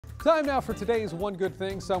Time now for today's One Good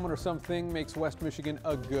Thing. Someone or something makes West Michigan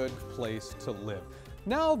a good place to live.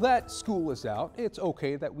 Now that school is out, it's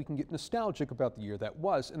okay that we can get nostalgic about the year that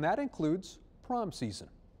was, and that includes prom season.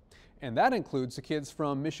 And that includes the kids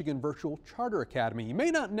from Michigan Virtual Charter Academy. You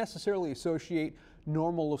may not necessarily associate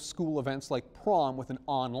normal school events like prom with an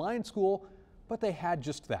online school, but they had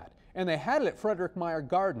just that. And they had it at Frederik Meijer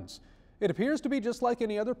Gardens. It appears to be just like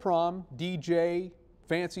any other prom: DJ,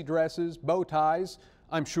 fancy dresses, bow ties,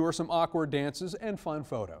 I'm sure some awkward dances and fun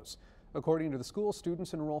photos. According to the school,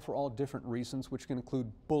 students enroll for all different reasons, which can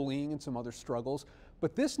include bullying and some other struggles.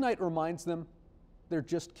 But this night reminds them they're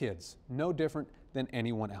just kids, no different than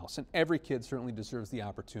anyone else. And every kid certainly deserves the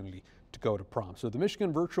opportunity to go to prom. So the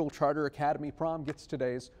Michigan Virtual Charter Academy prom gets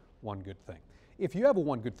today's One Good Thing. If you have a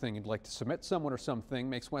one good thing you'd like to submit, someone or something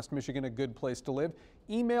makes West Michigan a good place to live,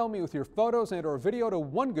 email me with your photos and or video to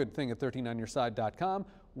onegoodthing@13onYourSide.com,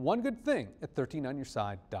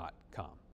 onegoodthing@13onYourSide.com.